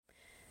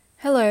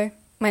Hello,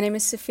 my name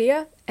is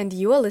Sophia, and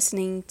you are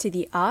listening to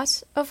the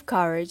Art of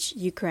Courage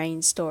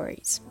Ukraine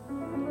Stories.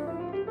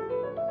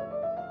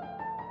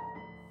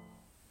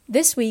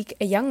 This week,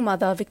 a young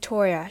mother,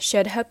 Viktoria,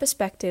 shared her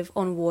perspective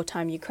on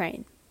wartime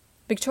Ukraine.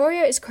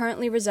 Victoria is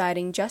currently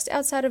residing just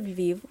outside of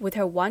Lviv with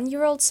her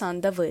 1-year-old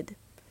son, Davyd.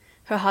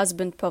 Her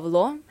husband,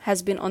 Pavlo,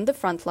 has been on the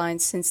front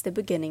lines since the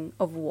beginning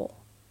of war.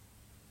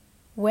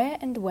 Where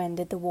and when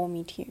did the war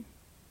meet you?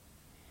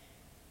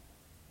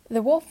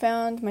 The war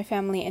found my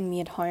family and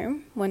me at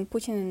home when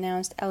Putin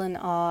announced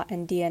LNR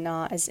and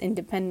DNR as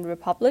independent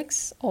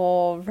republics,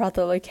 or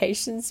rather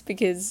locations,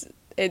 because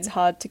it's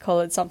hard to call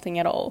it something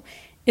at all.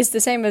 It's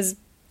the same as,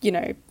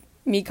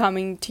 me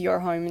coming to your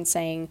home and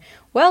saying,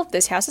 well,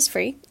 this house is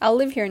free, I'll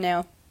live here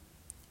now.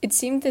 It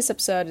seemed this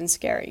absurd and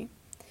scary.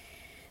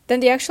 Then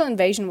the actual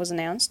invasion was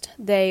announced.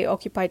 They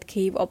occupied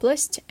Kyiv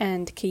Oblast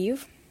and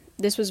Kyiv.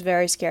 This was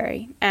very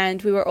scary,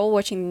 and we were all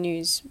watching the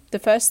news. The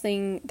first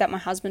thing that my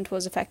husband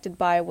was affected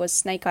by was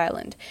Snake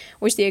Island,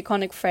 which the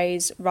iconic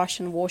phrase,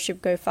 Russian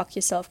warship go fuck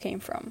yourself,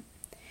 came from.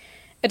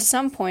 At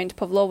some point,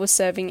 Pavlo was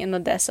serving in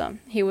Odessa.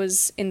 He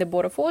was in the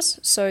border force,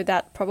 so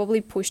that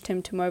probably pushed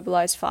him to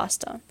mobilize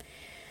faster.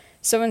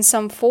 So in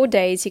some 4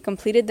 days, he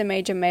completed the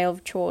major mail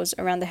chores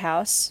around the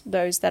house,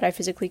 those that I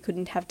physically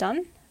couldn't have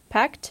done,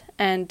 packed,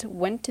 and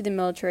went to the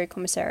military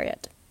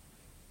commissariat.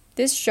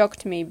 This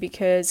shocked me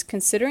because,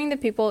 considering the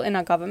people in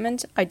our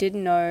government, I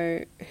didn't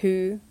know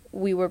who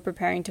we were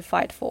preparing to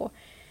fight for.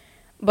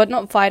 But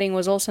not fighting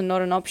was also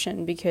not an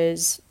option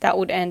because that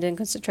would end in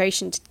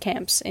concentration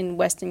camps in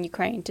western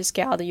Ukraine to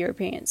scour the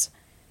Europeans.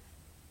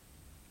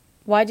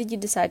 Why did you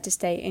decide to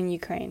stay in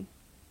Ukraine?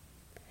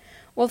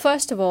 Well,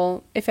 first of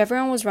all, if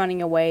everyone was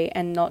running away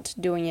and not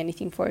doing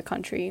anything for a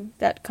country,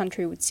 that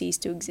country would cease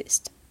to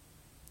exist.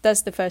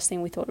 That's the first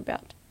thing we thought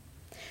about.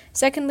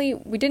 Secondly,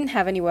 we didn't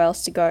have anywhere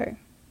else to go.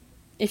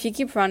 If you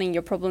keep running,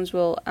 your problems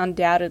will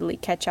undoubtedly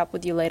catch up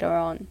with you later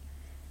on.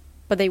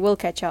 But they will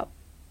catch up.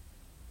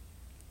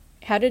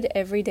 How did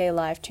everyday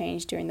life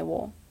change during the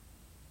war?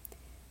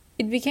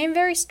 It became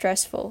very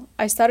stressful.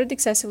 I started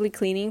excessively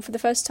cleaning for the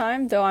first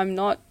time, though I'm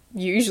not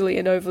usually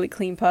an overly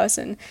clean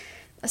person.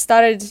 I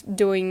started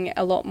doing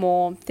a lot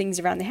more things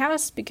around the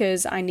house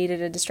because I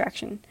needed a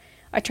distraction.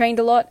 I trained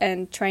a lot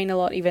and train a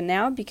lot even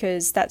now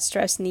because that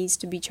stress needs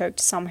to be choked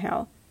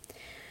somehow.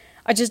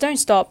 I just don't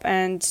stop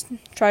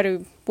and try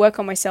to work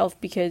on myself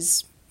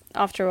because,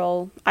 after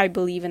all, I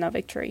believe in our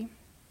victory.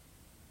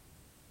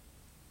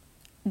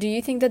 Do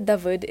you think that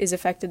Davyd is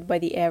affected by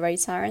the air raid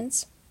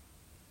sirens?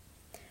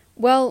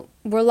 Well,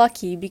 we're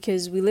lucky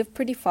because we live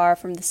pretty far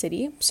from the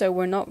city, so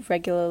we're not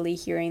regularly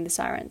hearing the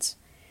sirens.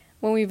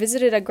 When we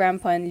visited our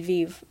grandpa in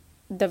Lviv,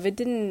 Davyd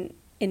didn't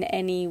in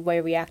any way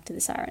react to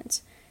the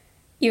sirens.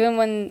 Even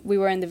when we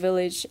were in the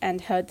village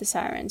and heard the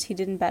sirens, he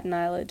didn't bat an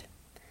eyelid.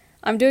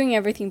 I'm doing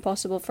everything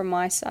possible from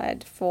my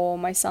side for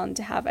my son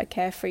to have a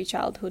carefree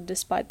childhood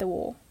despite the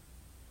war.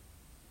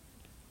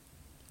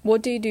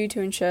 What do you do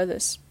to ensure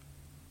this?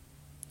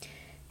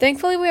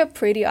 Thankfully, we are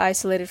pretty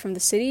isolated from the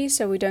city,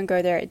 so we don't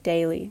go there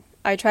daily.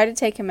 I try to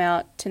take him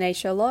out to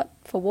nature a lot,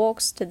 for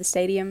walks, to the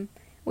stadium.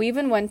 We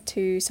even went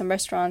to some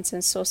restaurants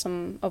and saw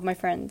some of my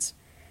friends.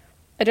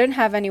 I don't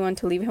have anyone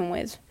to leave him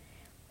with.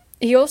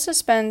 He also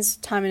spends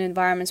time in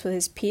environments with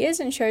his peers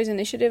and shows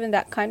initiative in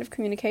that kind of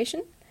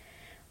communication.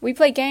 We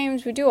play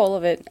games, we do all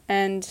of it,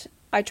 and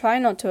I try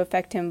not to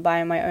affect him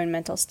by my own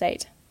mental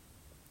state.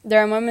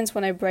 There are moments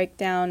when I break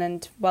down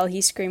and while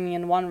he's screaming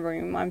in one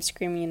room, I'm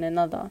screaming in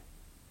another.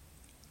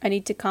 I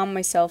need to calm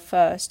myself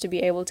first to be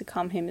able to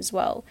calm him as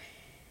well.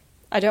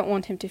 I don't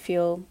want him to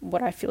feel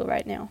what I feel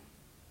right now.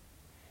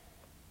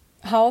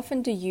 How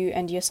often do you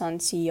and your son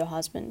see your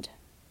husband?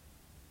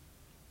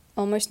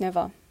 Almost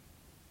never.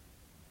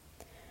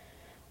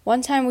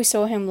 One time we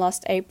saw him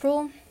last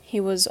April. He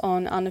was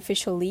on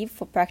unofficial leave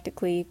for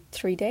practically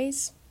 3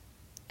 days,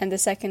 and the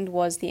second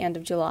was the end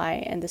of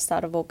July and the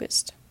start of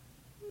August.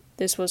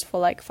 This was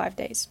for 5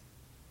 days.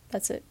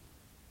 That's it.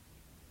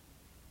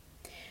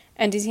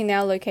 And is he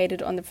now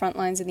located on the front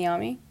lines in the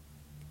army?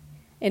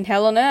 In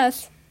hell on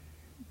earth,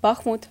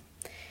 Bakhmut.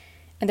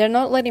 And they're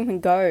not letting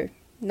him go.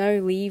 No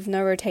leave,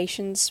 no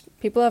rotations.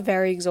 People are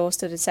very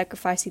exhausted and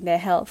sacrificing their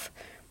health,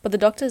 but the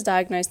doctors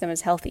diagnose them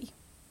as healthy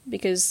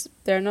because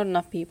there are not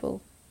enough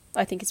people.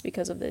 I think it's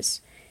because of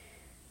this.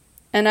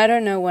 And I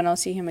don't know when I'll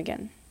see him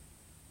again.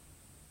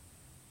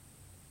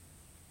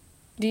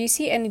 Do you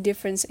see any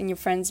difference in your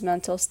friends'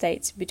 mental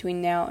states between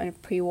now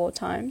and pre-war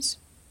times?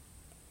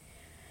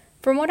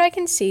 From what I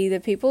can see, the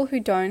people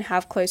who don't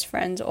have close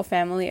friends or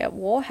family at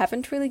war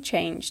haven't really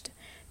changed.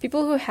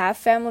 People who have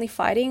family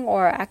fighting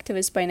or are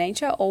activists by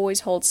nature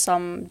always hold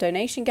some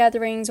donation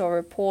gatherings or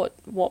report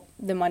what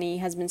the money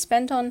has been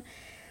spent on.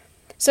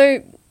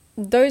 So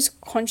those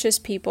conscious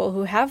people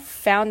who have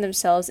found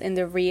themselves in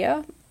the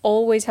rear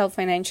always help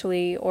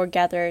financially or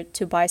gather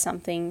to buy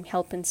something,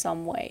 help in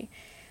some way.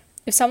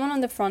 If someone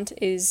on the front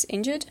is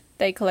injured,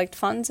 they collect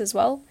funds as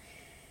well.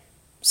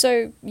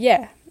 So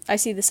yeah, I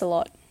see this a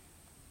lot.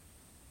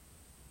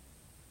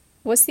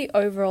 What's the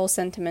overall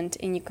sentiment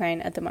in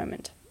Ukraine at the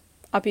moment?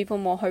 Are people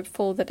more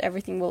hopeful that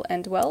everything will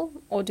end well,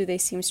 or do they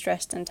seem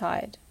stressed and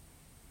tired?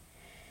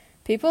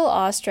 People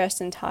are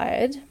stressed and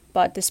tired,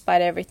 but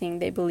despite everything,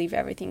 they believe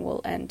everything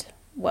will end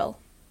well.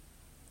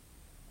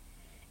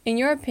 In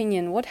your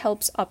opinion, what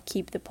helps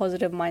upkeep the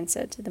positive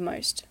mindset the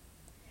most?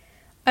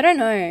 I don't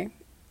know.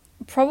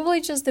 Probably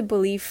just the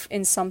belief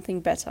in something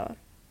better,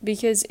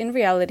 because in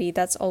reality,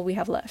 that's all we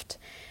have left.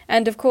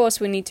 And of course,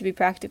 we need to be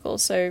practical,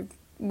 so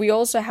we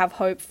also have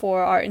hope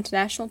for our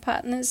international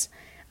partners,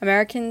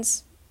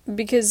 Americans,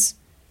 because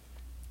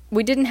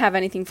we didn't have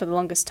anything for the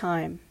longest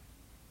time.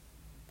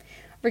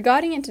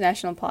 Regarding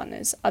international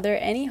partners, are there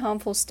any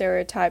harmful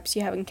stereotypes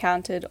you have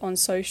encountered on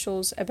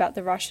socials about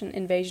the Russian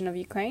invasion of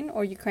Ukraine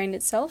or Ukraine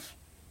itself?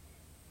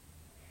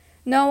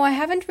 No, I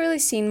haven't really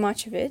seen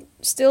much of it.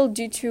 Still,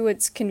 due to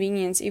its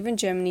convenience, even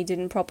Germany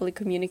didn't properly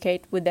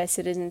communicate with their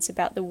citizens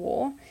about the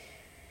war,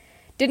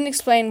 didn't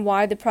explain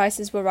why the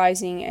prices were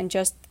rising, and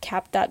just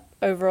capped that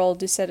overall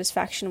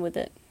dissatisfaction with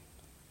it.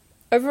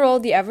 Overall,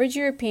 the average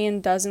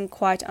European doesn't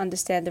quite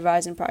understand the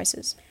rise in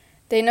prices.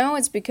 They know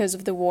it's because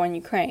of the war in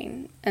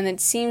Ukraine, and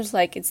it seems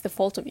like it's the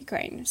fault of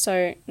Ukraine,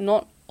 so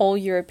not all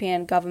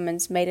European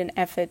governments made an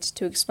effort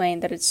to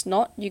explain that it's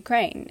not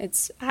Ukraine,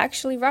 it's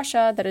actually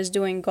Russia that is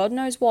doing God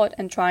knows what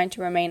and trying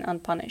to remain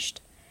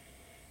unpunished.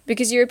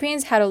 Because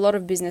Europeans had a lot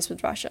of business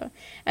with Russia,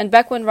 and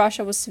back when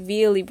Russia was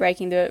severely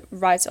breaking the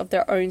rights of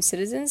their own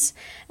citizens,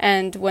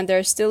 and when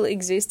there still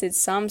existed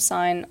some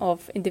sign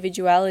of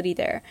individuality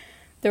there,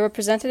 the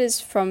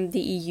representatives from the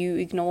EU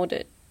ignored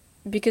it,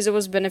 because it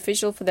was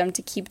beneficial for them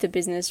to keep the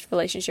business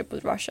relationship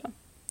with Russia.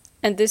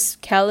 And this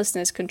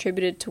carelessness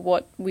contributed to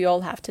what we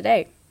all have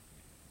today.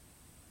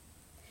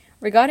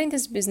 Regarding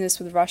this business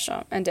with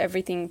Russia and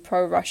everything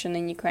pro-Russian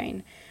in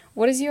Ukraine,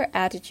 what is your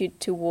attitude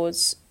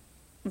towards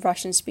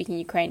Russian-speaking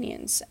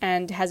Ukrainians,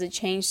 and has it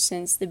changed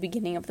since the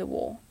beginning of the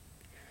war?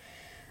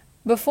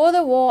 Before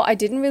the war, I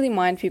didn't really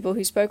mind people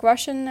who spoke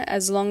Russian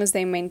as long as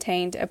they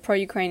maintained a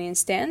pro-Ukrainian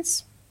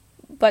stance,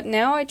 but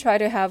now I try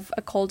to have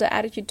a colder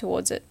attitude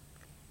towards it.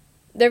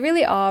 There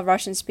really are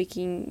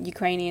Russian-speaking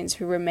Ukrainians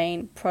who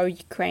remain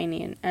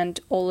pro-Ukrainian, and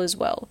all is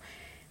well.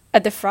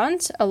 At the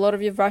front, a lot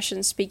of your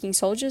Russian-speaking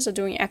soldiers are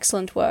doing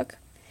excellent work.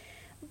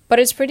 But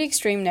it's pretty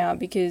extreme now,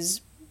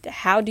 because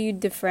how do you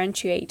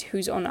differentiate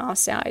who's on our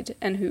side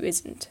and who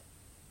isn't?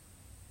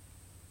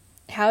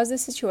 How's the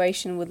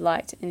situation with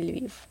light in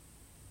Lviv?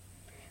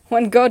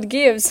 When God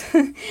gives,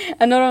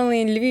 and not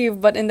only in Lviv,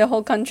 but in the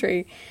whole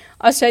country.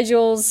 Our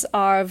schedules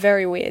are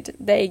very weird.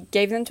 They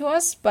gave them to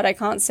us, but I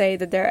can't say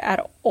that they're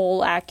at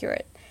all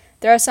accurate.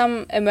 There are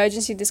some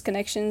emergency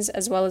disconnections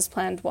as well as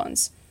planned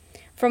ones.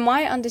 From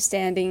my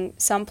understanding,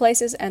 some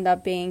places end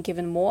up being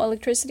given more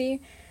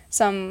electricity,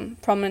 some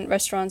prominent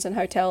restaurants and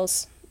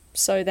hotels,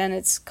 so then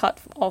it's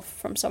cut off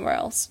from somewhere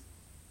else.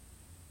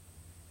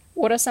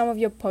 What are some of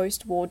your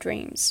post-war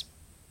dreams?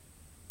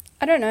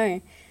 I don't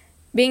know.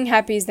 Being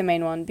happy is the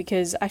main one,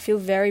 because I feel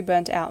very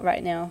burnt out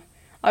right now.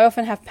 I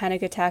often have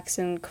panic attacks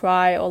and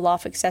cry or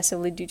laugh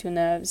excessively due to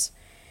nerves.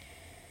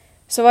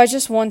 So I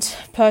just want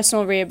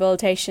personal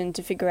rehabilitation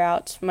to figure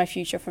out my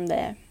future from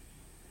there.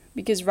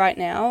 Because right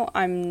now,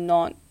 I'm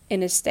not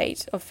in a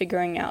state of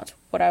figuring out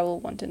what I will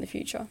want in the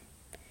future.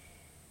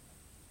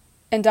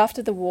 And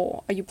after the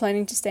war, are you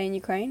planning to stay in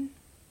Ukraine?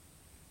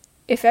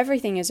 If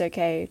everything is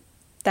okay,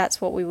 that's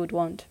what we would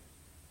want.